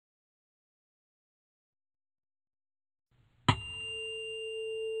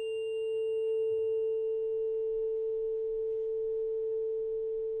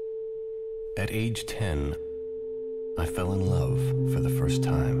At age 10, I fell in love for the first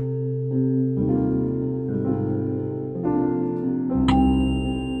time.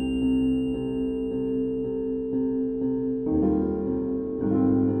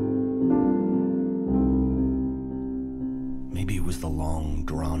 Maybe it was the long,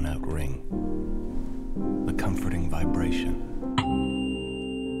 drawn-out ring, the comforting vibration,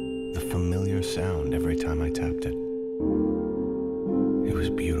 the familiar sound every time I tapped it. It was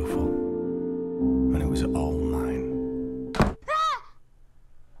beautiful, and it was all mine.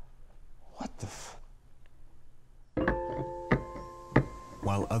 What the f...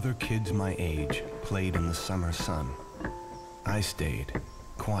 While other kids my age played in the summer sun, I stayed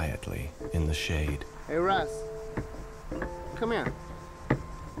quietly in the shade. Hey, Russ. Come here.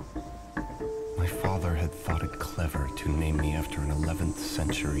 My father had thought it clever to name me after an 11th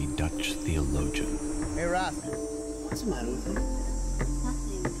century Dutch theologian. Hey, Russ. What's the matter with you?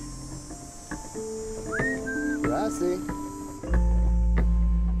 Nothing. Russie.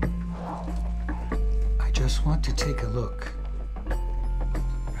 I just want to take a look.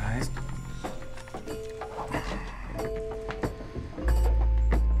 Right?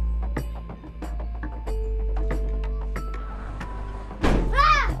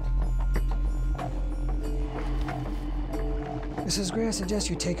 Mrs. Gray, I suggest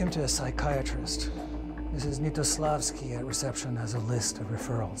you take him to a psychiatrist. Mrs. Nitoslavsky at reception has a list of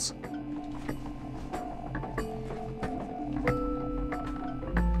referrals.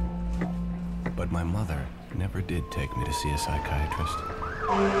 But my mother never did take me to see a psychiatrist.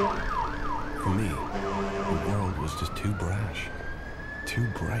 For me, the world was just too brash, too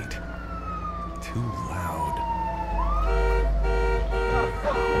bright, too loud.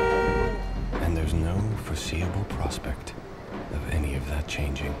 And there's no foreseeable prospect of any of that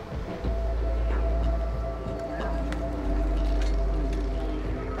changing.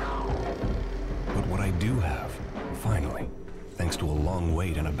 But what I do have, finally, thanks to a long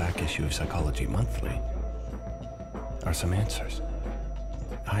wait and a back issue of Psychology Monthly, are some answers.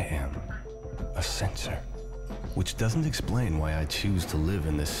 I am a sensor, which doesn't explain why I choose to live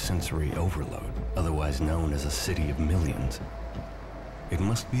in this sensory overload, otherwise known as a city of millions. It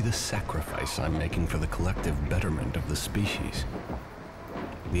must be the sacrifice I'm making for the collective betterment of the species.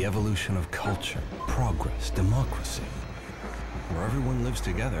 The evolution of culture, progress, democracy, where everyone lives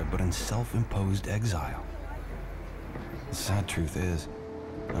together but in self-imposed exile. The sad truth is,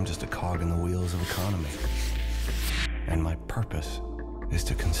 I'm just a cog in the wheels of economy. And my purpose is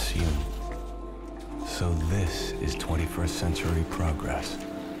to consume. So this is 21st century progress.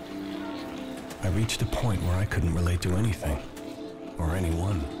 I reached a point where I couldn't relate to anything, or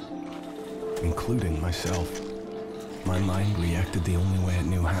anyone, including myself. My mind reacted the only way it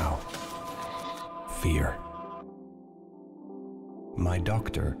knew how. Fear. My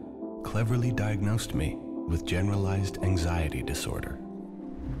doctor cleverly diagnosed me with generalized anxiety disorder.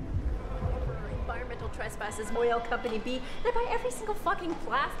 Environmental trespasses, oil company B, and I buy every single fucking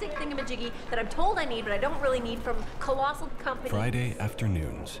plastic thingamajiggy that I'm told I need, but I don't really need from colossal companies. Friday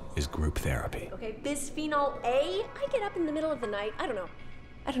afternoons is group therapy. Okay, bisphenol A? I get up in the middle of the night, I don't know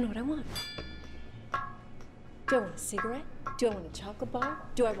what I want. Do I want a cigarette? Do I want a chocolate bar?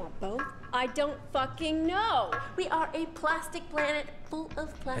 Do I want both? I don't fucking know. We are a plastic planet full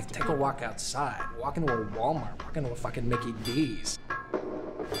of plastic. Like, take a walk outside, walk into a Walmart, walk into a fucking Mickey D's.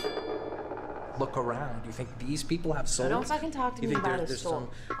 Look around. Do you think these people have souls? So don't fucking talk to me about a soul.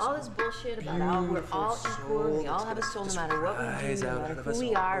 All this bullshit about how we're all equal, we all have a soul no matter what we do, no matter who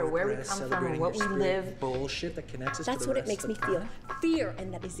we are, or where we come from, or what we live. Bullshit that connects us. That's what it makes me feel. Fear,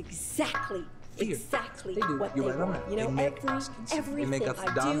 and that is exactly what they want. You know, everything I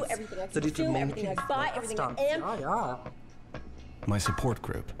do, everything I consume, everything I buy, everything I am. My support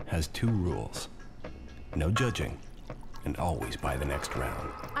group has 2 rules. No judging, and always buy the next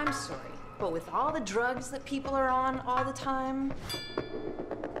round. I'm sorry, but with all the drugs that people are on all the time,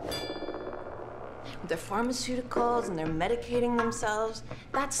 their pharmaceuticals and they're medicating themselves,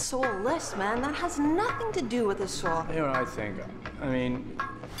 that's soulless, man. That has nothing to do with a soul. You know what I think? I mean,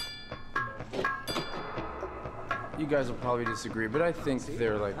 you guys will probably disagree, but I think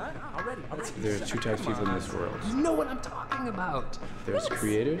there are 2 types of people in this world. You know what I'm talking about. There's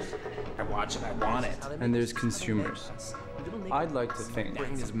creators, I watch it, I want it. and there's consumers. I'd like to think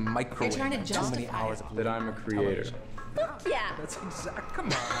Is microwave. You're trying to justify it. that I'm a creator. Fuck yeah. That's exact. Come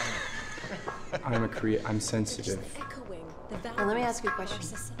on. I'm sensitive. Echoing the values Now, let me ask you a of our question.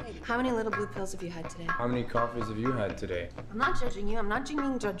 society. How many little blue pills have you had today? How many coffees have you had today? I'm not judging you. I'm not being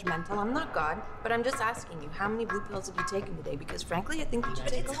judgmental. I'm not God. But I'm just asking you, how many blue pills have you taken today? Because frankly, I think that you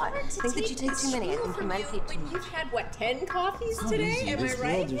take a lot. I think that you take too many. I think you medicate too much. You've had, what, 10 coffees It's not today? easy. Am This I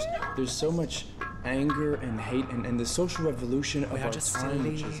right? world, there's so much anger and hate and the social revolution of our just time,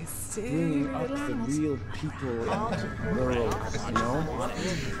 which is bringing up the real people in the world, you know?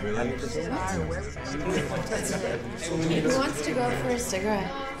 Who wants to go for a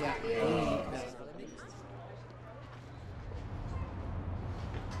cigarette?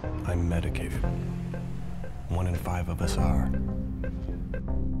 I'm medicated. 1 in 5 of us are.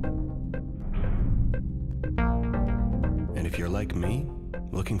 And if you're like me,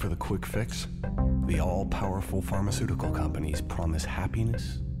 looking for the quick fix, the all-powerful pharmaceutical companies promise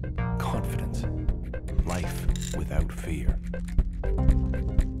happiness, confidence, life without fear.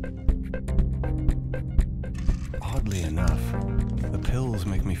 Oddly enough, the pills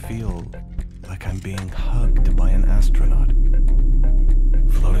make me feel like I'm being hugged by an astronaut,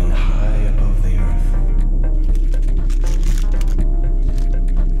 floating high above the earth.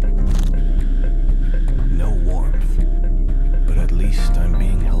 No warmth, but at least I'm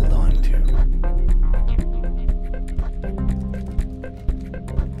being held on to.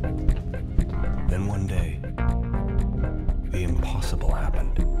 Then one day, the impossible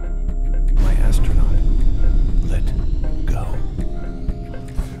happened. My astronaut let go.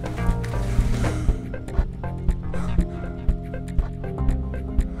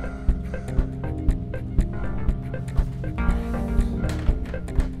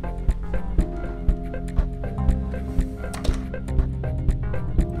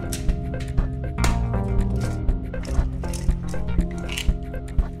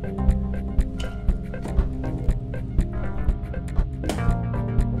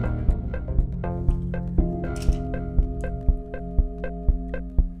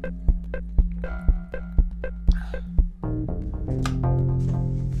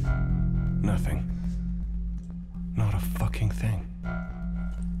 Nothing. Not a fucking thing.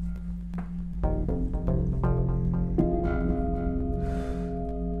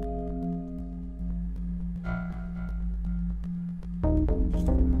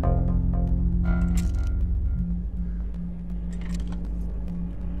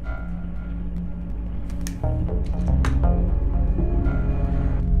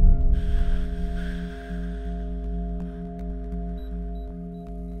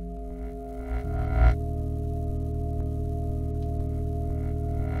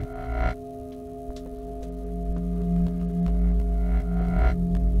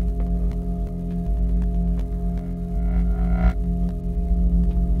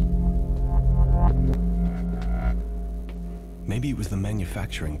 Maybe it was the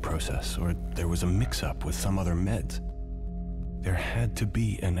manufacturing process, or there was a mix-up with some other meds. There had to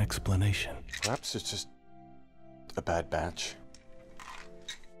be an explanation. Perhaps it's just a bad batch.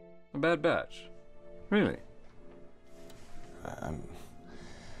 A bad batch? Really?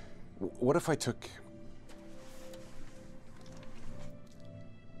 What if I took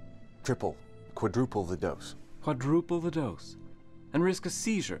triple, quadruple the dose? Quadruple the dose? And risk a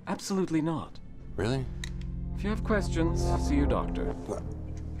seizure? Absolutely not. Really? If you have questions, see your doctor.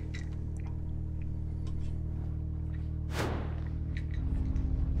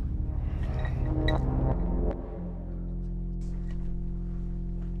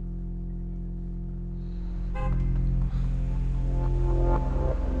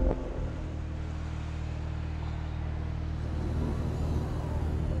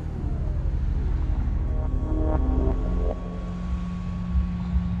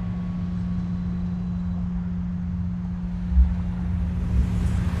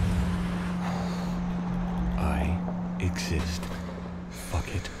 Exist. Fuck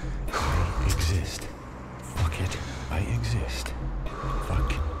it. I exist. Fuck it. I exist.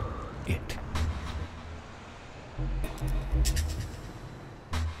 Fuck it.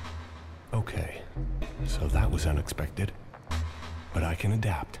 Okay, so that was unexpected. But I can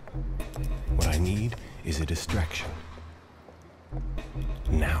adapt. What I need is a distraction.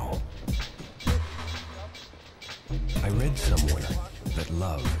 Now. I read somewhere that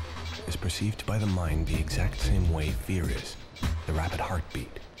love is perceived by the mind the exact same way fear is. The rapid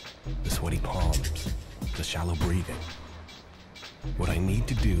heartbeat, the sweaty palms, the shallow breathing. What I need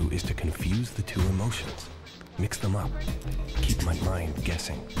to do is to confuse the two emotions, mix them up, keep my mind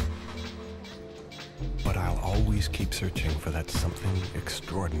guessing. But I'll always keep searching for that something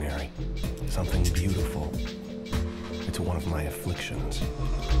extraordinary, something beautiful. It's one of my afflictions.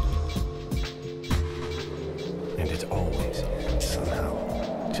 And it's always,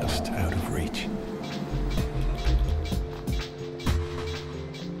 somehow, just out of reach.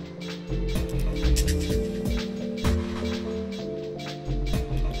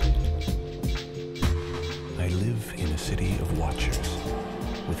 watchers,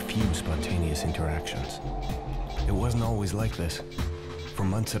 with few spontaneous interactions. It wasn't always like this. For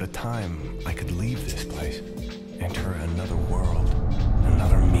months at a time, I could leave this place, enter another world,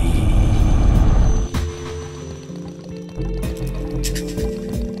 another me.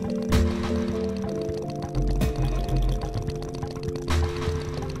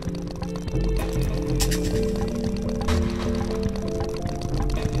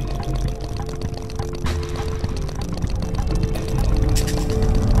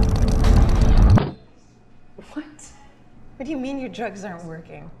 What do you mean your drugs aren't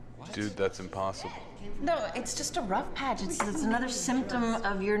working? Dude, that's impossible. No, it's just a rough patch. It's another symptom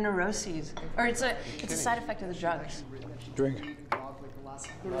of your neuroses. Or it's a side effect of the drugs. Drink.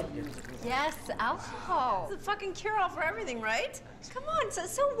 Yes, alcohol. It's a fucking cure-all for everything, right? Come on,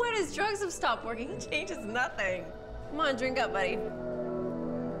 so what? His drugs have stopped working. It changes nothing. Come on, drink up, buddy.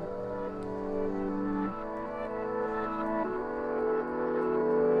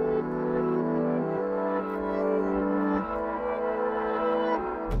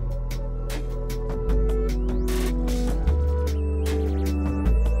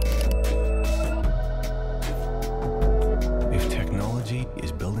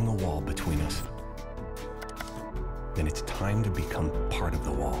 Is building a wall between us, then it's time to become part of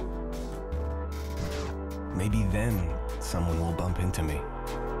the wall. Maybe then someone will bump into me.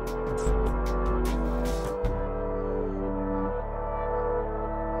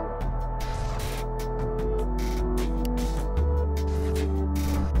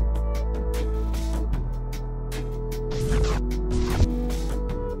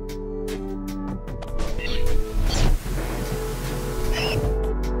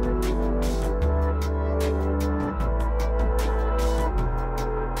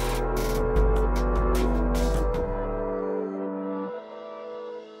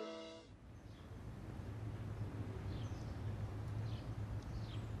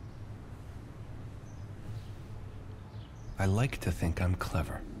 I like to think I'm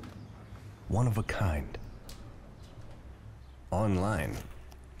clever, one of a kind. Online,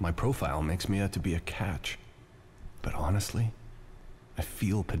 my profile makes me out to be a catch, but honestly, I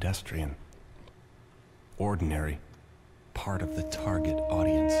feel pedestrian, ordinary, part of the target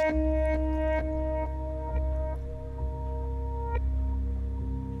audience.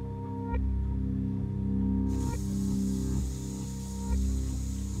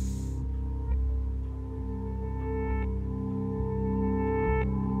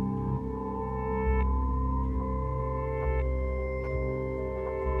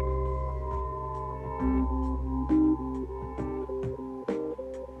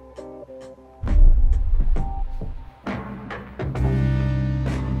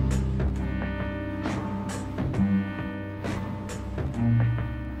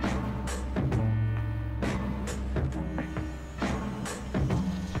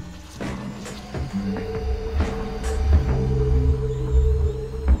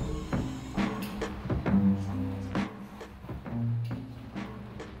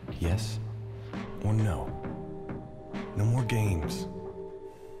 Yes or no? No more games.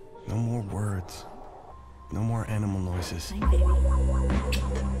 No more words. No more animal noises.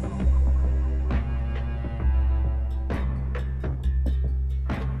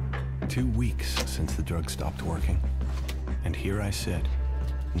 2 weeks since the drug stopped working. And here I sit,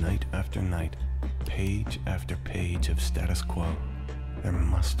 night after night, page after page of status quo. There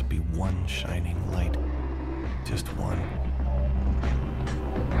must be one shining light. Just one.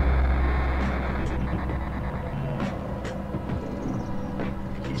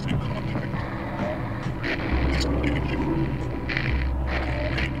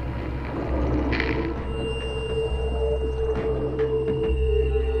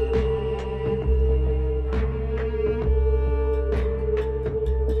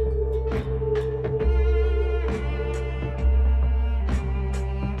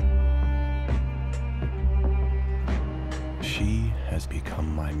 She has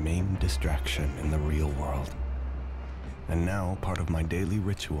become my main distraction in the real world, and now part of my daily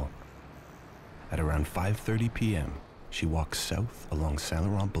ritual. At around 5:30 p.m., she walks south along Saint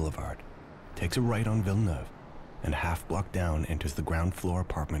Laurent Boulevard, takes a right on Villeneuve, and half block down enters the ground floor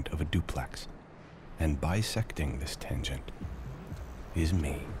apartment of a duplex. And bisecting this tangent is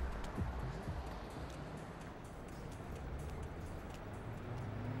me.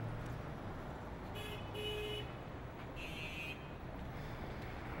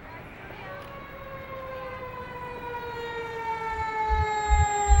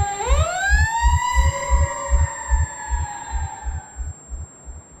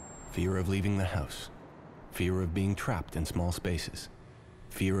 Fear of leaving the house, fear of being trapped in small spaces,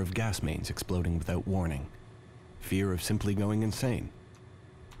 fear of gas mains exploding without warning, fear of simply going insane,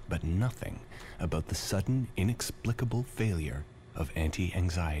 but nothing about the sudden, inexplicable failure of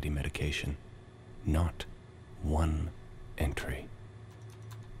anti-anxiety medication. Not one entry.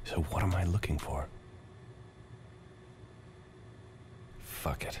 So what am I looking for?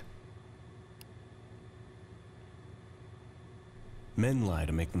 Fuck it. Men lie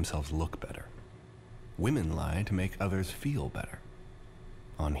to make themselves look better. Women lie to make others feel better.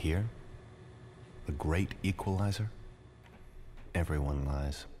 On here, the great equalizer, everyone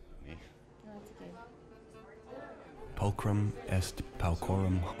lies. Pulchrum est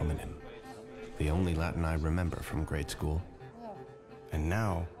paucorum hominem, the only Latin I remember from grade school. And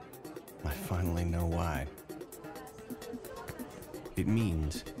now, I finally know why. It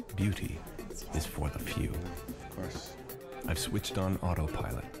means beauty is for the few. Of course. I've switched on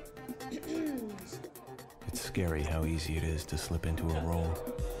autopilot. It's scary how easy it is to slip into a role.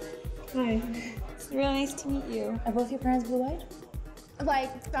 Hi. It's really nice to meet you. Are both your parents blue-eyed?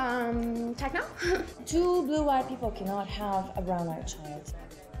 Like, techno? Two blue-eyed people cannot have a brown-eyed child.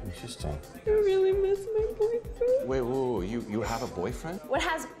 Interesting. I really miss my boyfriend. Wait, whoa, you have a boyfriend? What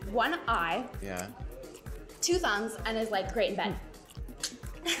has one eye, Yeah. two thumbs, and is like great in bed?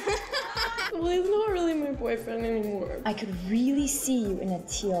 Well, he's not really my boyfriend anymore. I could really see you in a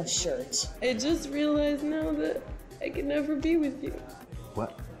teal shirt. I just realized now that I could never be with you.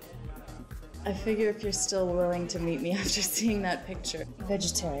 What? I figure if you're still willing to meet me after seeing that picture.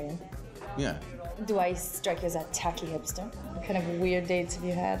 Vegetarian. Yeah. Do I strike you as a tacky hipster? What kind of weird dates have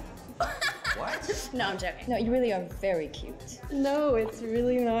you had? What? No, I'm joking. No, you really are very cute. No, it's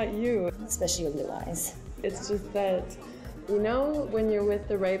really not you. Especially your blue eyes. It's just that, you know, when you're with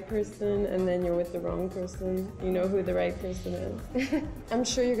the right person and then you're with the wrong person, you know who the right person is. I'm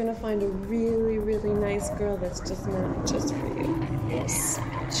sure you're gonna find a really, really nice girl that's just meant just for you. Yes,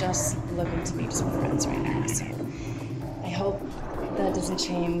 just looking to meet some friends right now, so I hope that doesn't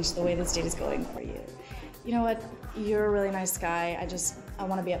change the way this date is going for you. You know what? You're a really nice guy. I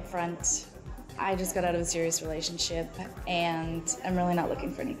want to be upfront. I just got out of a serious relationship, and I'm really not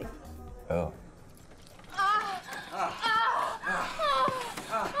looking for anything. Oh.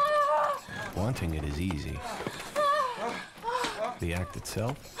 Wanting it is easy. The act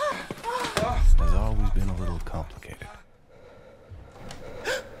itself has always been a little complicated.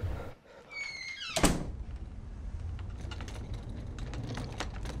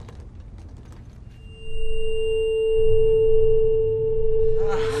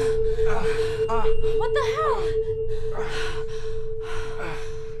 What the hell?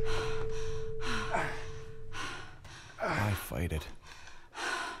 Why fight it?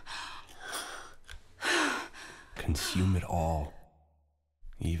 Consume it all.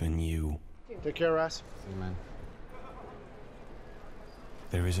 Even you. Take care, Ross. Hey, man.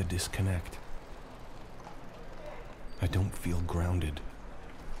 There is a disconnect. I don't feel grounded.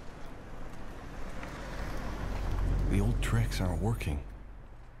 The old tricks aren't working.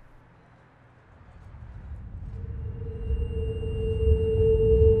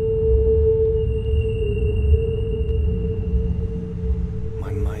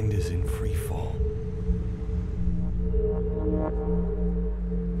 My mind is in free fall.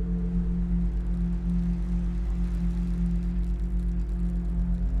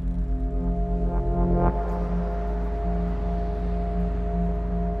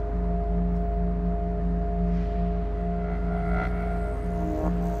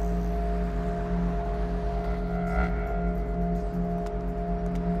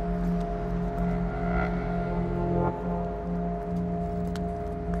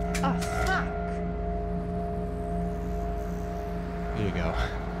 Oh, fuck. Here you go.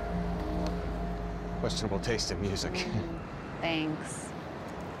 Questionable taste in music. Thanks.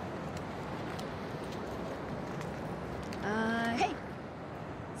 Hey.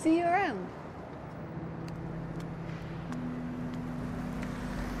 See you around.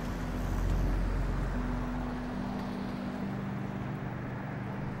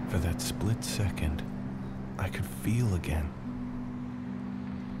 For that split second, I could feel again.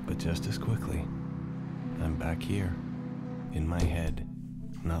 But just as quickly, I'm back here, in my head,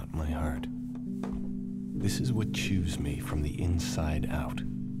 not my heart. This is what chews me from the inside out.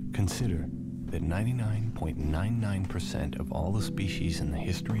 Consider that 99.99% of all the species in the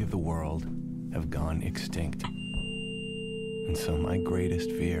history of the world have gone extinct. And so my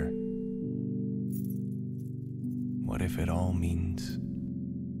greatest fear, what if it all means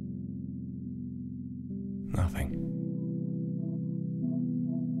nothing?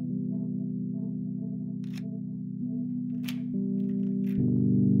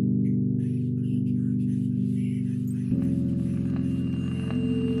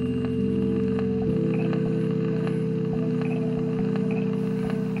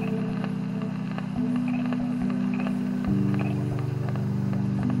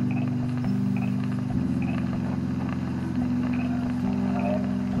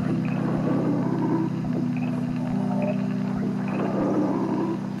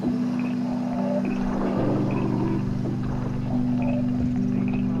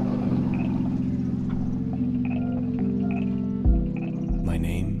 My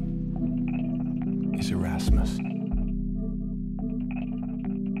name is Erasmus.